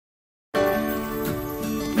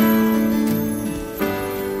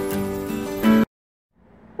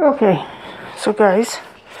Okay, so guys,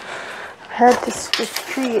 I've had this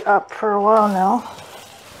tree up for a while now,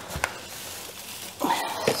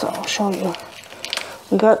 so I'll show you.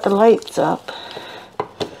 We got the lights up.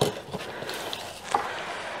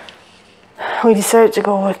 We decided to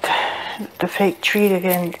go with the fake tree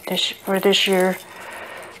again for this year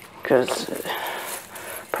because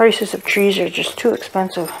prices of trees are just too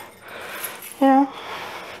expensive. Yeah.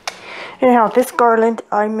 Anyhow, this garland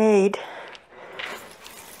I made.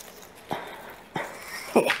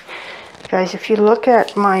 Guys, if you look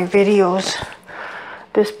at my videos,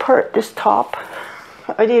 this top,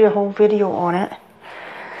 I did a whole video on it.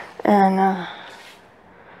 And,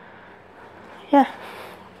 yeah.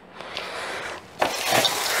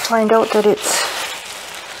 Find out that it's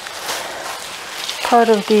part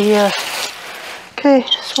of the, okay,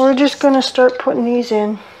 so we're just going to start putting these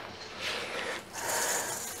in.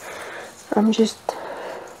 And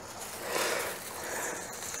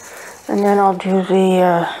then I'll do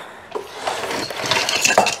the,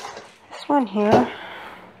 this one here,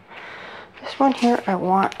 I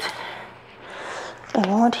want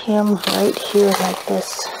him right here like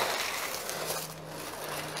this.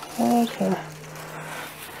 Right here.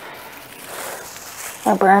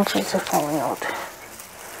 My branches are falling out.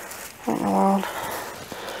 What in the world?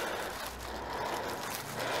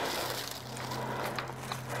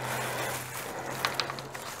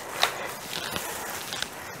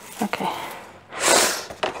 Okay.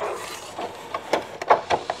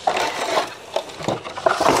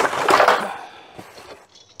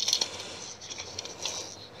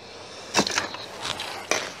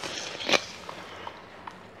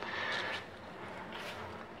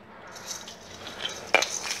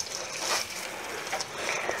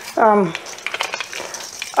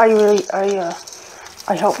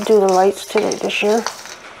 I helped do the lights today this year.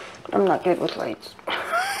 I'm not good with lights.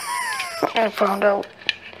 I found out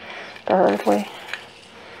the hard way.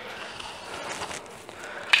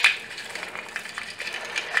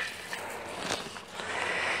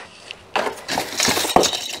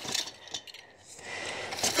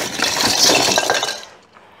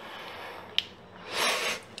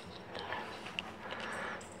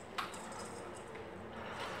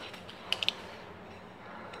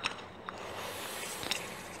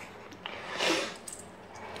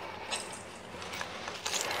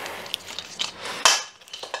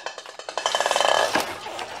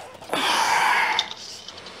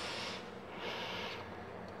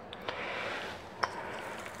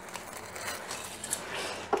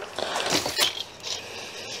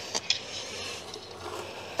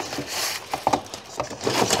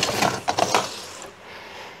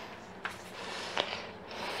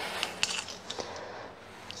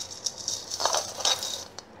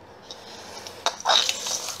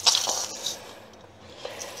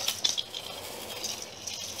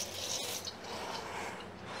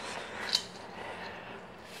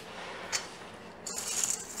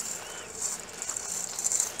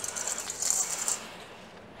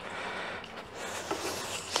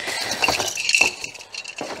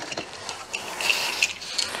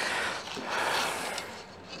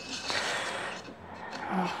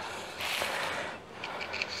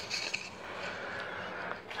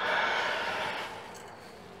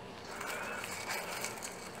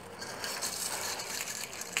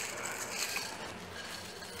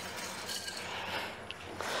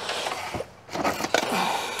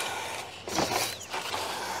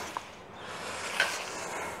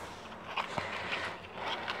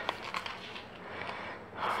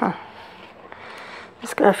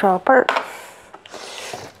 This guy fell apart.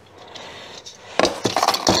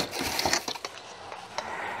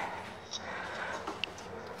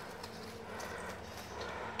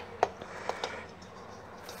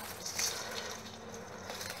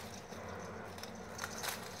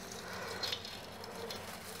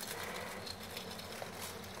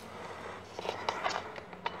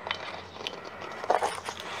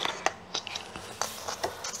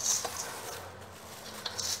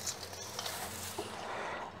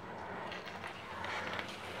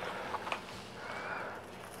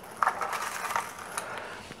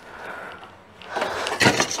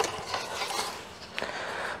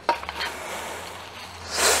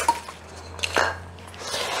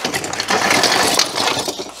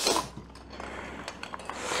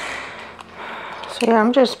 So yeah,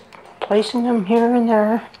 I'm just placing them here and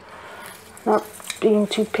there, not being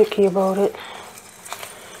too picky about it.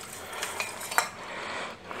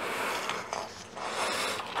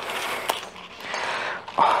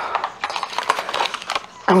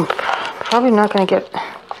 I'm probably not going to get...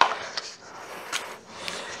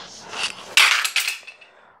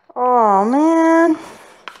 Oh man,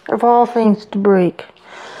 of all things to break.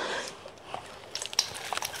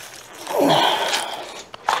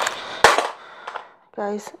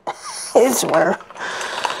 guys. I swear.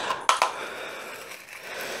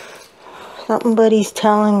 Somebody's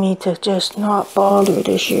telling me to just not bother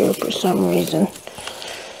this year for some reason.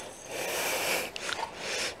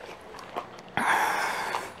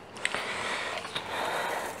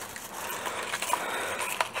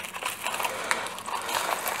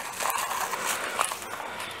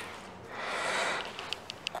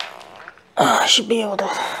 I should be able to,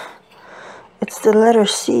 it's the letter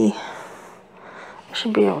C. I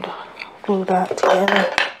should be able to glue that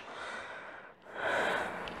together.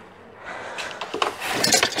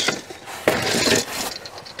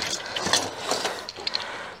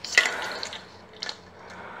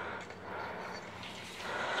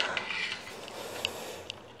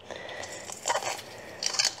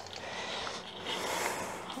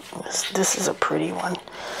 This is a pretty one.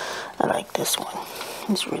 I like this one.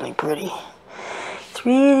 It's really pretty. It's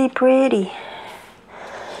really pretty.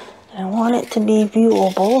 I want it to be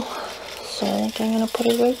viewable, so I think I'm going to put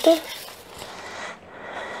it right there.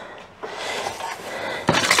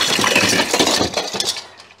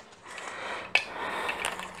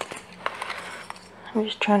 I'm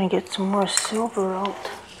just trying to get some more silver out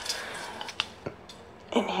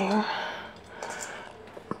in here.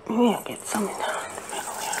 Maybe I'll get some in the middle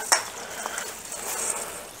here.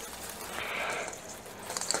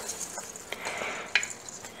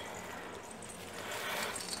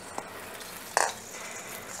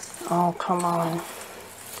 Oh, come on.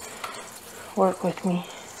 Work with me.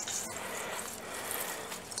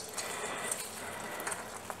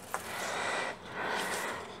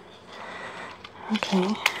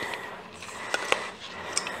 Okay.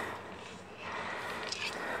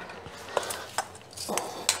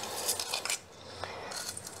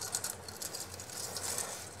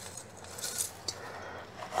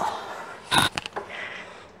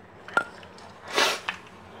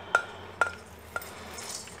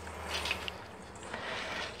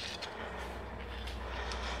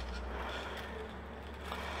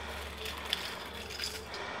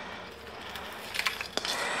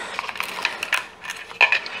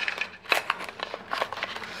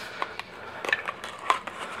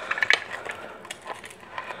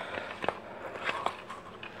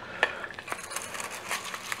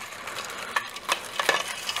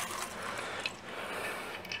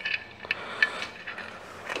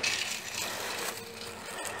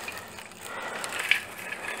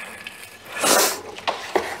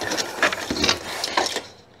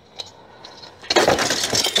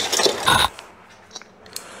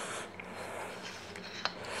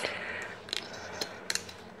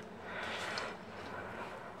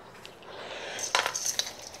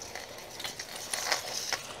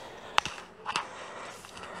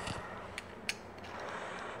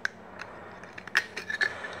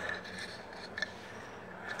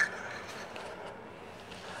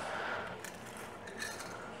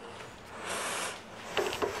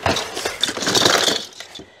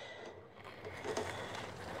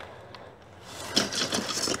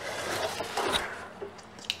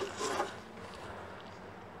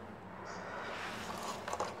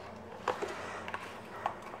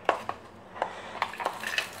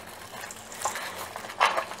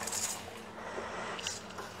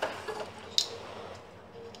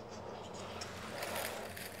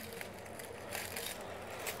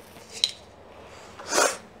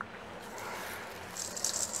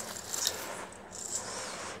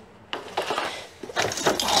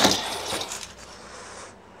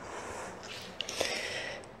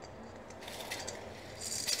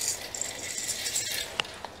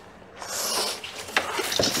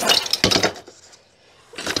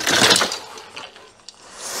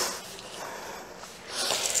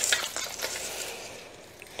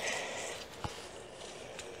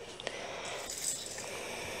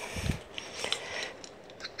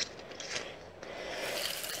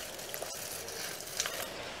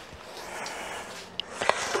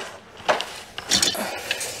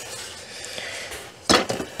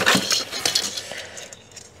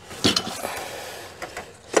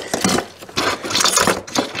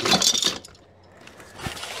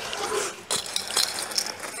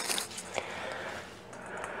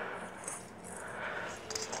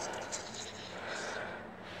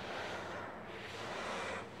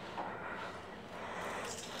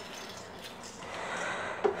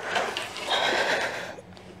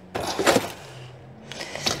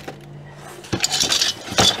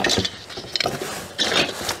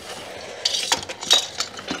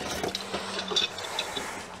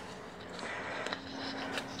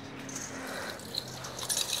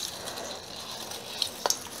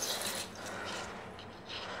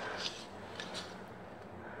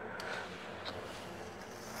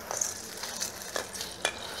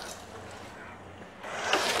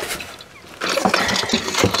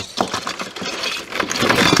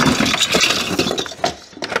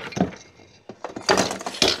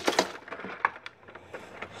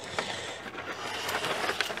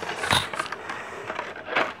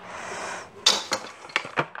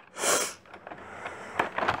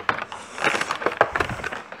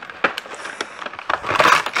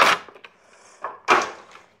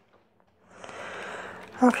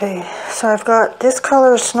 Okay, so I've got this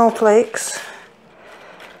color snowflakes,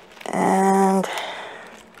 and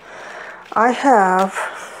I have,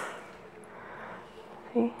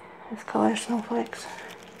 see, this color snowflakes.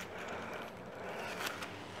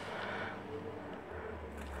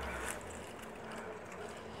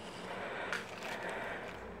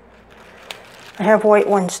 I have white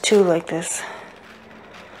ones too, like this.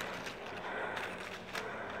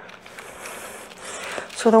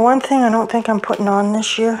 So the one thing I don't think I'm putting on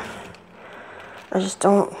this year, I just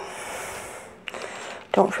don't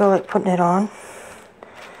feel like putting it on,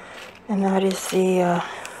 and that is the,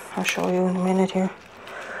 I'll show you in a minute here,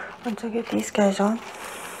 once I get these guys on.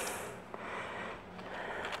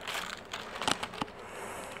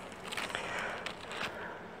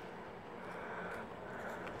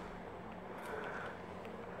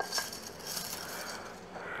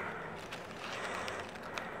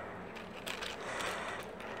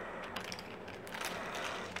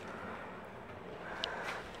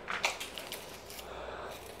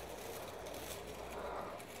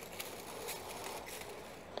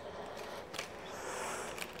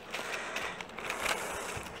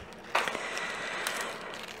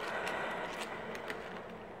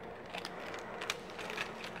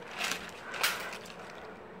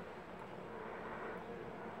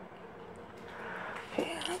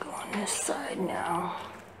 Okay, I'll go on this side now,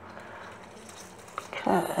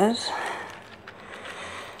 because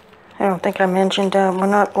I don't think I mentioned we're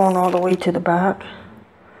not going all the way to the back,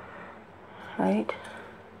 right?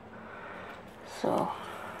 So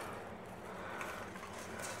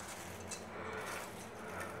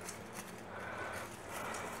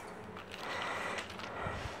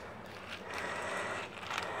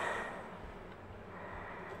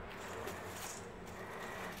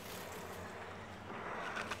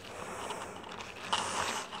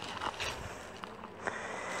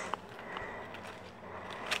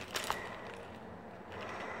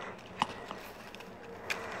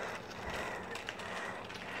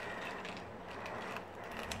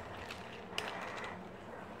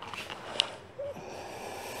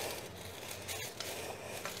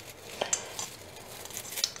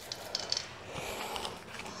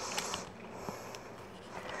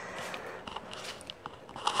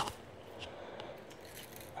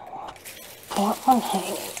I want one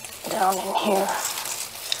hanging down in here.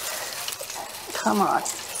 Come on,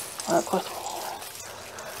 work with me here.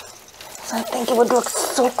 I think it would look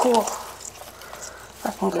so cool if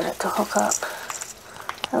I can get it to hook up.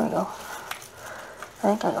 There we go. I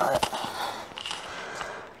think I got it.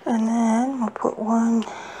 And then we'll put one,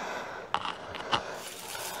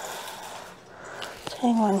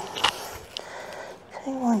 hang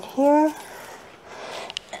one here.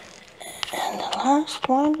 And the last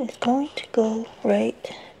one is going to go right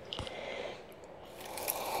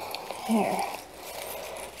here.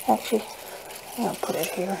 Actually, I'm going to put it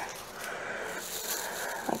here,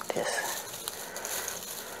 like this.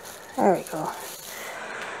 There we go.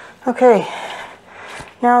 Okay,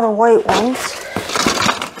 now the white ones.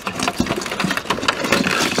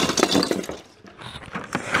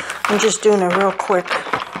 I'm just doing a real quick,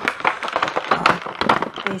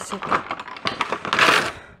 basic.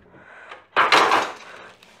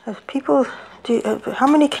 People do, how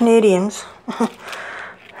many Canadians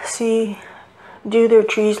do their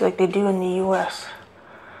trees like they do in the US?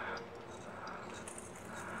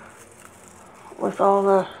 With all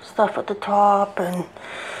the stuff at the top, and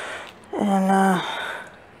I'll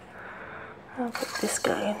put this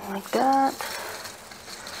guy in like that,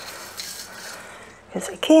 because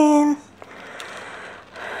I can.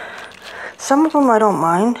 Some of them I don't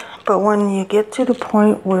mind, but when you get to the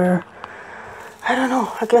point where, I don't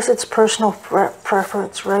know, I guess it's personal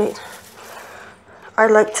preference, right? I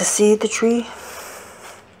like to see the tree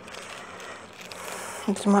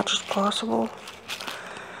as much as possible.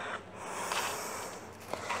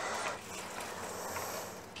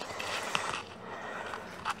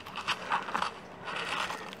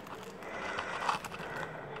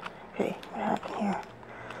 Okay, what happened here?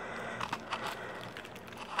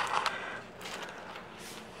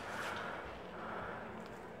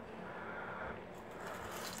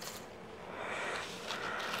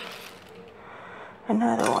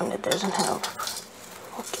 Another one that doesn't have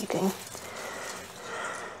hooky thing.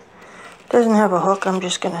 Doesn't have a hook, I'm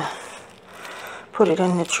just gonna put it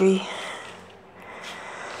in the tree.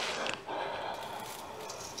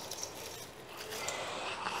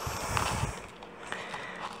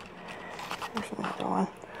 There's another one.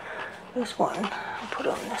 This one I'll put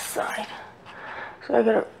on this side.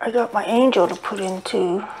 So I got my angel to put in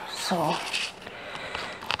too, so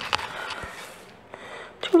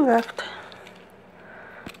 2 left.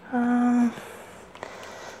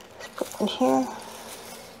 in here.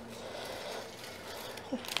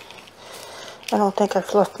 I don't think I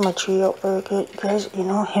fluffed my tree out very good, guys. You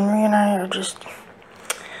know, Henry and I are just,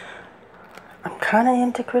 I'm kind of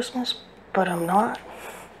into Christmas, but I'm not.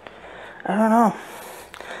 I don't know.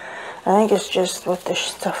 I think it's just with the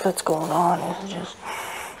stuff that's going on. It just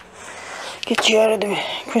gets you out of the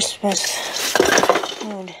Christmas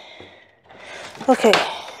mood. Okay.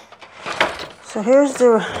 So here's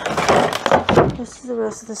this is the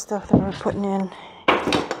rest of the stuff that we're putting in.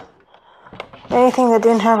 Anything that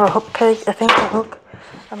didn't have a hook peg, I think the hook,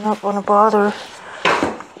 I'm not going to bother.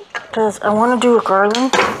 Because I want to do a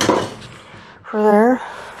garland for there.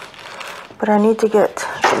 But I need to get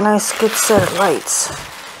a nice good set of lights.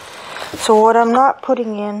 So what I'm not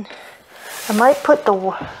putting in, I might put the,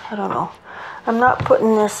 I don't know. I'm not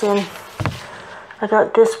putting this in. I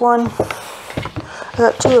got this one. I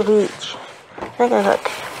got 2 of each. I think I got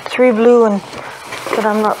 3 blue and, but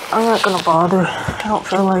I'm not gonna bother. I don't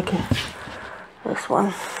feel like it. This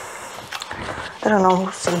one. I don't know,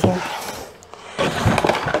 we'll see here.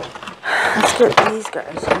 Let's get these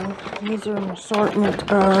guys in. These are an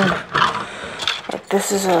assortment of, like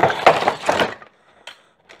this is a,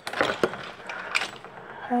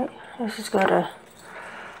 right, this has got a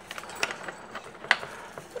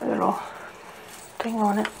little thing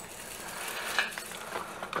on it.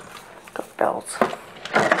 Got bells.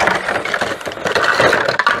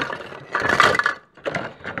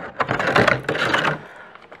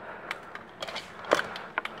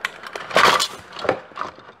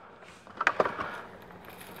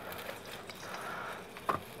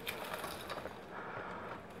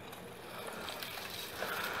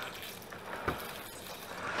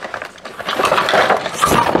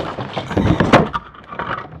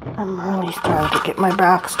 I'm really starting to get, my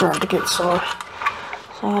back's starting to get sore.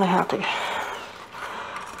 So I'm gonna have to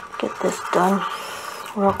get this done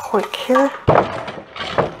real quick here.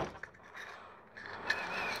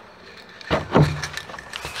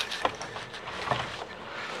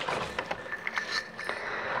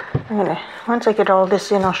 Once I get all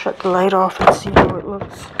this in, I'll shut the light off and see how it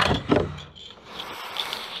looks.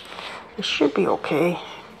 It should be okay.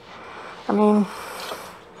 I mean,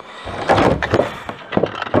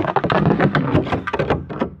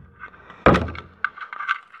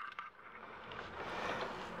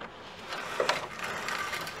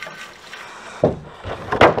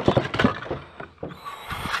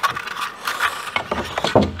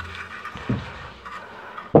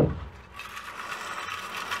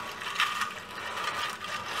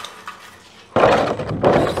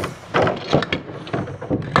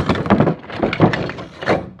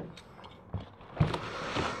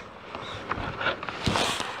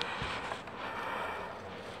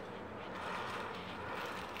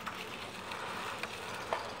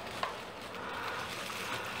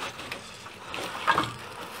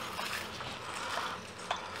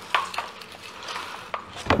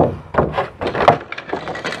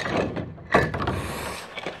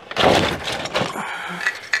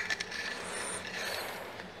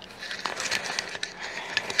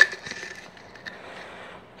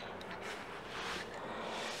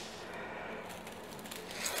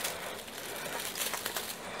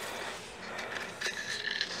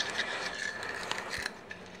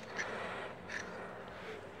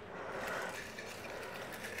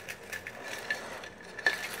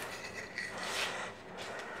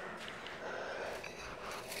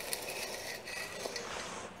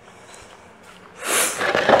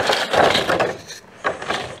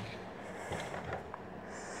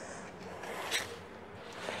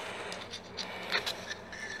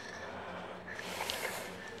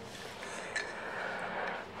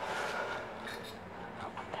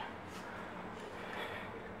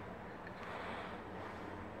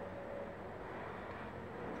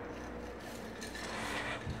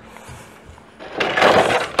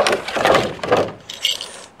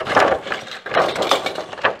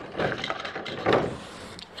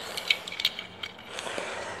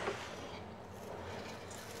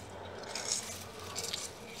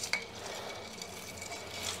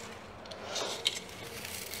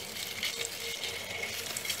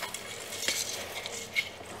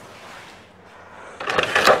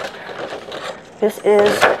 this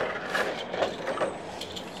is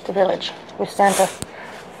the village with Santa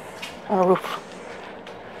on a roof.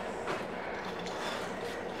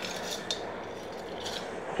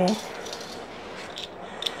 Okay.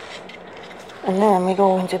 And then we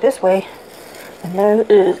go into this way, and there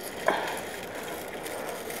is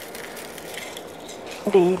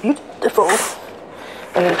the beautiful,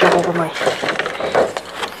 I gotta jump over my,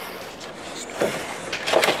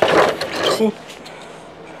 see?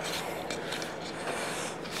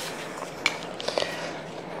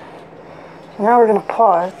 Now we're gonna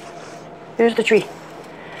pause. Here's the tree.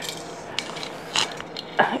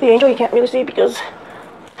 The angel you can't really see because,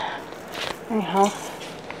 anyhow,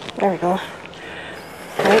 there we go.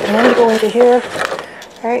 Right, and then you go into here,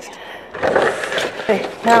 right? Okay,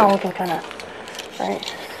 now we can kind of,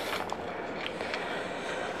 right?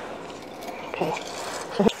 Okay.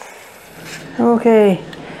 Okay,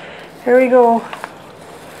 here we go.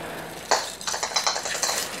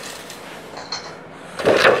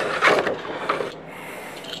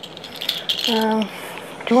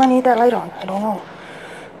 Do I need that light on? I don't know.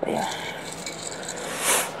 But yeah.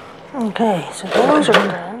 Okay, so those are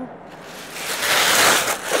done.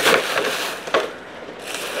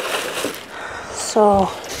 So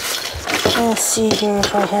let's see here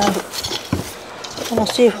if I have. I'm gonna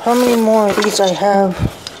see how many more of these I have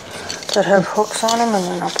that have hooks on them, and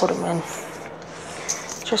then I'll put them in,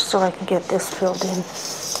 just so I can get this filled in.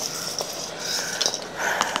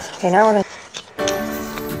 Okay, now we're gonna.